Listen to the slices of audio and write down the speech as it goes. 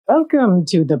Welcome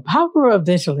to The Power of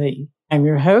Italy. I'm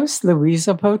your host,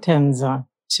 Luisa Potenza.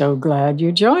 So glad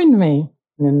you joined me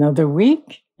in another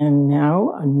week and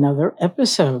now another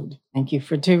episode. Thank you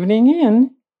for tuning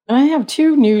in. And I have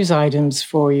two news items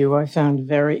for you I found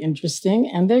very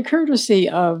interesting, and they're courtesy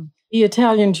of the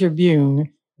Italian Tribune,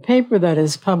 a paper that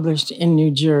is published in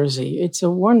New Jersey. It's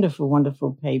a wonderful,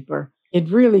 wonderful paper. It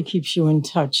really keeps you in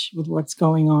touch with what's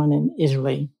going on in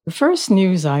Italy. The first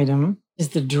news item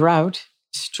is the drought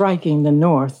striking the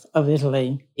north of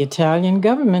Italy. The Italian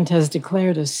government has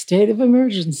declared a state of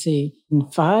emergency in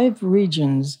 5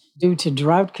 regions due to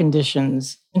drought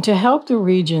conditions. And to help the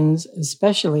regions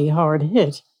especially hard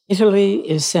hit, Italy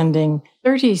is sending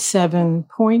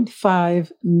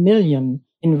 $37.5 million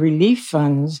in relief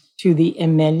funds to the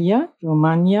Emilia,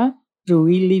 Romagna,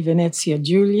 Friuli, Venezia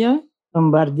Giulia,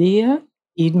 Lombardia,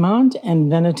 Piedmont, and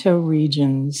Veneto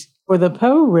regions. For the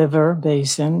Po River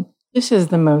Basin, this is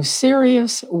the most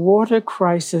serious water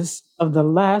crisis of the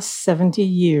last 70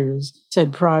 years,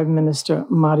 said Prime Minister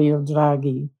Mario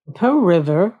Draghi. The Po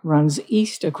River runs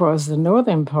east across the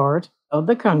northern part of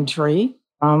the country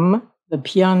from the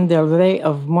Pian del Re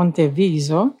of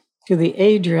Monteviso to the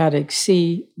Adriatic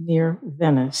Sea near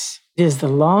Venice. It is the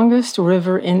longest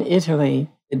river in Italy,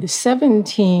 with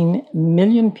 17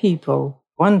 million people,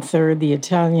 1/3 the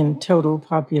Italian total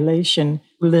population,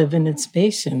 who live in its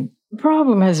basin. The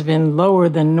problem has been lower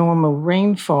than normal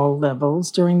rainfall levels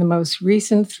during the most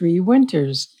recent 3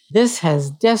 winters. This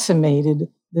has decimated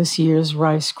this year's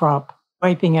rice crop,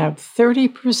 wiping out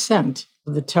 30%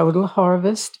 of the total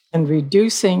harvest and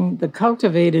reducing the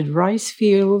cultivated rice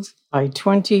fields by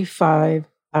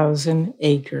 25,000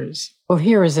 acres. Well,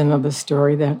 here is another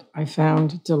story that I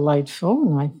found delightful,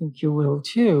 and I think you will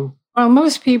too. While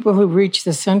most people who reach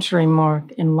the century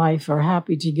mark in life are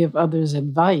happy to give others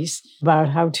advice about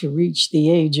how to reach the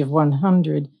age of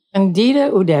 100,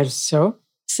 Candida Uderzo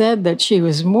said that she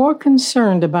was more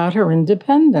concerned about her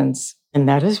independence, and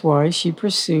that is why she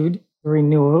pursued the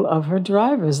renewal of her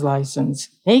driver's license,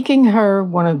 making her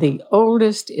one of the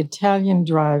oldest Italian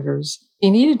drivers. She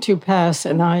needed to pass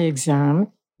an eye exam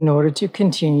in order to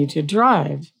continue to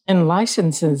drive, and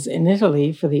licenses in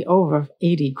Italy for the over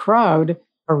 80 crowd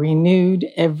are renewed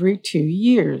every 2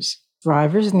 years.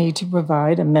 Drivers need to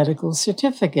provide a medical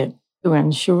certificate to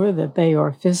ensure that they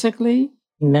are physically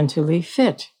and mentally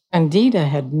fit. Candida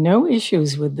had no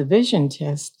issues with the vision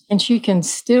test, and she can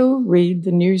still read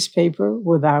the newspaper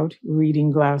without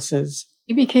reading glasses.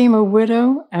 She became a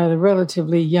widow at a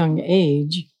relatively young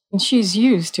age, and she's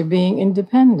used to being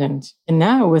independent. And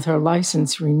now, with her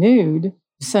license renewed,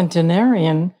 the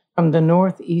centenarian from the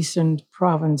northeastern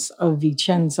province of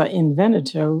Vicenza in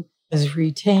Veneto has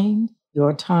retained the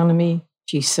autonomy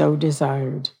she so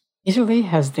desired. Italy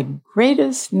has the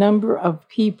greatest number of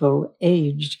people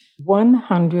aged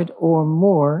 100 or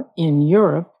more in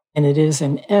Europe, and it is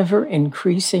an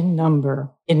ever-increasing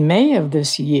number. In May of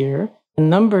this year, the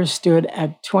number stood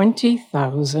at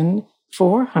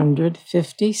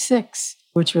 20,456,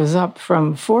 which was up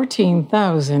from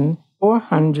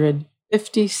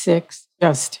 14,456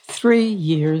 just 3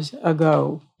 years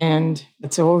ago. And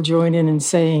let's all join in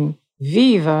saying,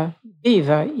 Viva,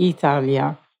 Viva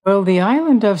Italia. Well, the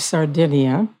island of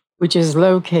Sardinia, which is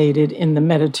located in the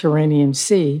Mediterranean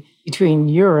Sea between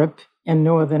Europe and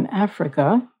Northern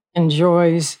Africa,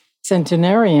 enjoys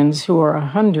centenarians who are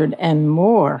 100 and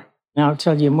more. And I'll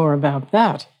tell you more about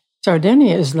that.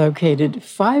 Sardinia is located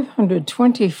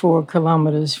 524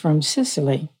 kilometers from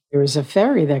Sicily. There is a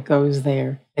ferry that goes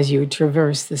there as you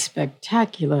traverse the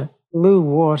spectacular blue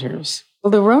waters.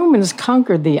 Well, the Romans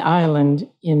conquered the island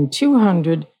in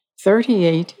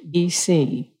 238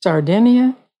 BC.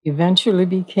 Sardinia eventually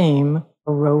became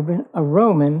a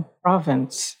Roman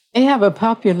province. They have a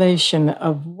population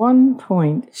of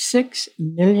 1.6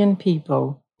 million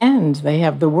people, and they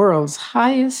have the world's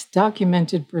highest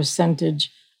documented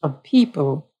percentage of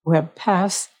people who have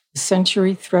passed the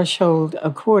century threshold,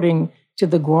 according to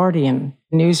The Guardian,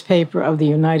 newspaper of the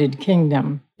United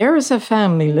Kingdom. There is a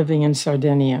family living in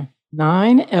Sardinia,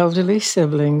 9 elderly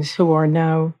siblings who are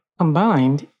now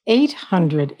combined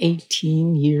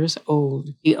 818 years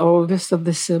old. The oldest of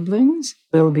the siblings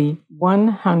will be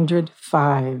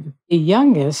 105. The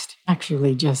youngest,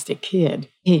 actually just a kid,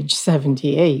 age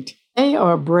 78. They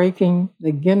are breaking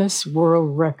the Guinness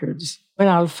World Records. When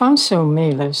Alfonso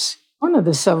Melis, one of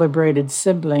the celebrated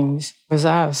siblings, was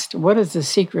asked, "What is the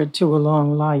secret to a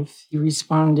long life?" he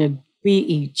responded, "We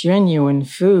eat genuine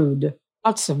food,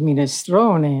 lots of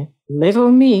minestrone,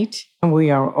 little meat, and we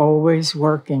are always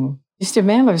working." Mr.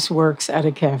 Melis works at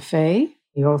a cafe.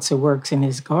 He also works in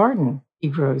his garden. He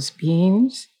grows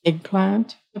beans,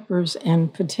 eggplant, peppers,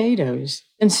 and potatoes.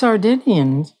 And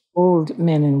Sardinians, old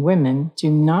men and women, do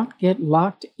not get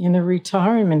locked in a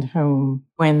retirement home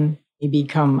when they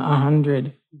become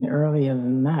 100, earlier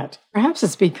than that. Perhaps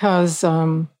it's because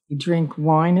you drink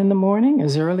wine in the morning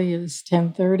as early as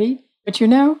 10:30. But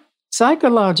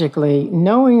psychologically,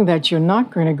 knowing that you're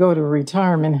not going to go to a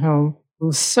retirement home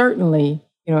will certainly,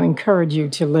 encourage you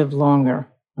to live longer.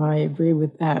 I agree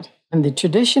with that. And the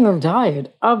traditional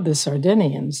diet of the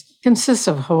Sardinians consists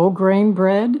of whole grain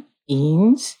bread,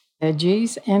 beans,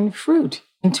 veggies, and fruit.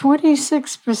 And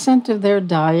 26% of their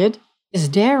diet is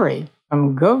dairy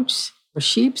from goats or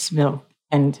sheep's milk,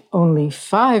 and only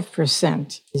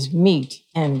 5% is meat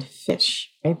and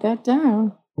fish. Write that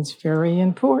down. It's very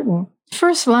important. The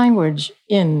first language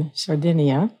in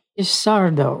Sardinia is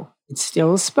Sardo. It's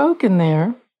still spoken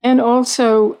there. And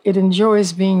also, it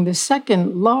enjoys being the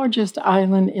second largest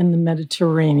island in the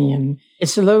Mediterranean.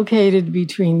 It's located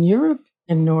between Europe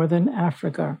and Northern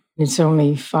Africa. It's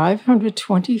only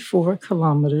 524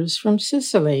 kilometers from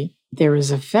Sicily. There is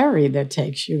a ferry that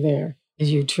takes you there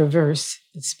as you traverse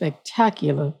the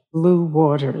spectacular blue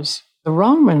waters. The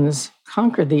Romans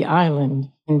conquered the island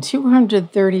in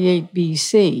 238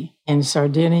 BC, and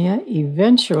Sardinia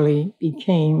eventually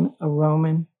became a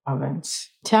Roman province.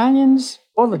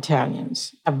 All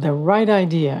Italians have the right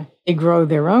idea. They grow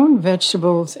their own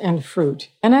vegetables and fruit.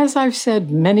 And as I've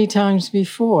said many times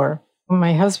before, when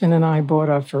my husband and I bought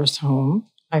our first home,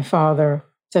 my father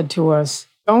said to us,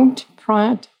 "Don't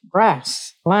plant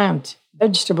grass, plant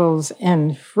vegetables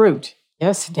and fruit."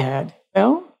 Yes, Dad.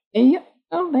 Well, they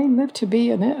lived to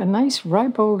be a nice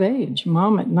ripe old age.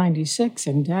 Mom at 96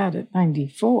 and Dad at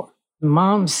 94.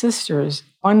 Mom's sisters,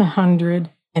 100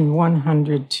 and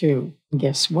 102. And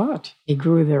guess what? They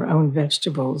grew their own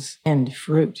vegetables and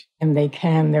fruit, and they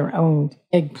canned their own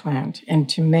eggplant and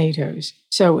tomatoes.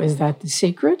 So is that the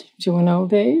secret to an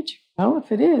old age? Well,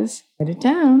 if it is, write it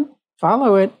down,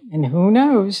 follow it, and who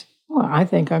knows? Well, I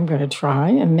think I'm going to try,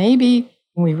 and maybe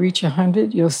when we reach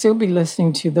 100, you'll still be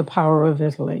listening to The Power of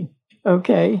Italy.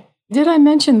 Okay. Did I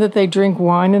mention that they drink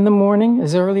wine in the morning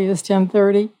as early as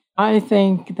 10:30? I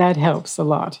think that helps a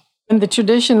lot. And the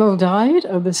traditional diet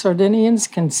of the Sardinians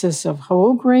consists of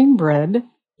whole grain bread,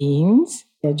 beans,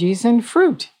 veggies, and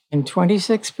fruit. And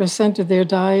 26% of their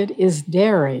diet is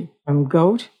dairy from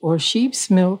goat or sheep's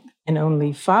milk, and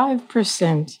only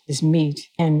 5% is meat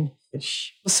and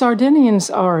fish. The Sardinians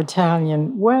are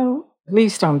Italian, well, at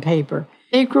least on paper.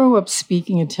 They grew up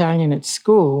speaking Italian at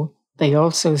school. They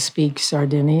also speak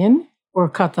Sardinian or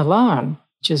Catalan,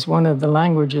 which is one of the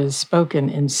languages spoken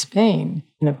in Spain.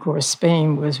 And of course,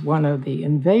 Spain was one of the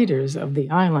invaders of the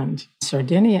island.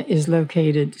 Sardinia is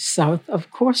located south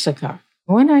of Corsica.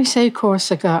 When I say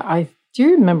Corsica, do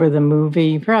you remember the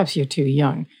movie? Perhaps you're too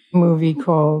young. A movie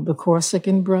called The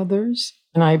Corsican Brothers.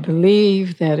 And I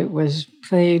believe that it was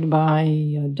played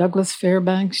by Douglas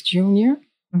Fairbanks Jr.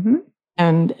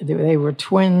 And they were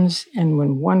twins. And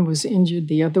when one was injured,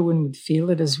 the other one would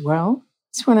feel it as well.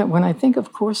 So when I think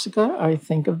of Corsica, I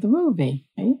think of the movie.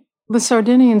 Right? The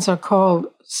Sardinians are called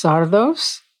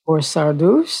Sardos or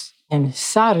Sardus and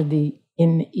Sardi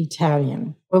in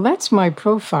Italian. Well, that's my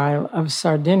profile of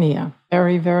Sardinia.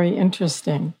 Very, very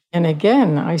interesting. And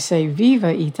again, I say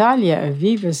Viva Italia,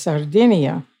 Viva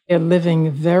Sardinia. They're living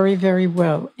very, very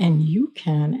well. And you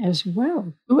can as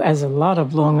well, as a lot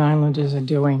of Long Islanders are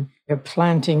doing. They're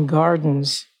planting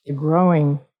gardens. They're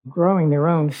growing their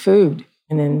own food.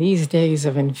 And in these days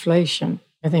of inflation,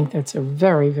 I think that's a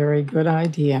very, very good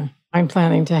idea. I'm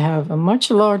planning to have a much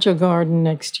larger garden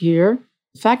next year.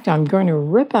 In fact, I'm going to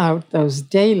rip out those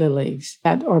daylilies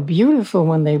that are beautiful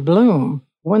when they bloom.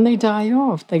 When they die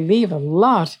off, they leave a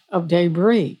lot of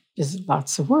debris. There's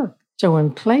lots of work. So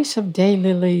in place of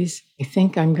daylilies, I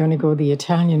think I'm going to go the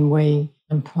Italian way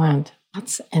and plant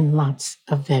lots and lots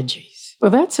of veggies.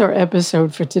 Well, that's our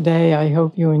episode for today. I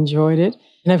hope you enjoyed it.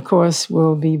 And of course,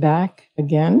 we'll be back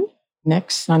again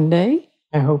next Sunday.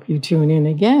 I hope you tune in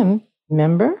again.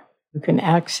 Remember, you can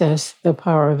access The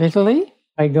Power of Italy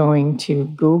by going to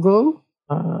Google,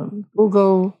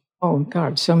 so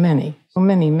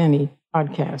many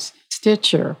podcasts,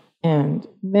 Stitcher, and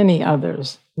many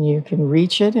others. You can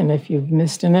reach it, and if you've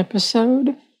missed an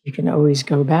episode, you can always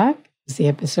go back, because the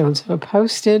episodes are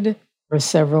posted for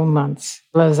several months.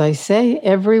 Well, as I say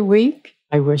every week,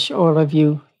 I wish all of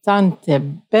you tante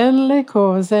belle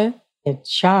cose e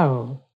ciao.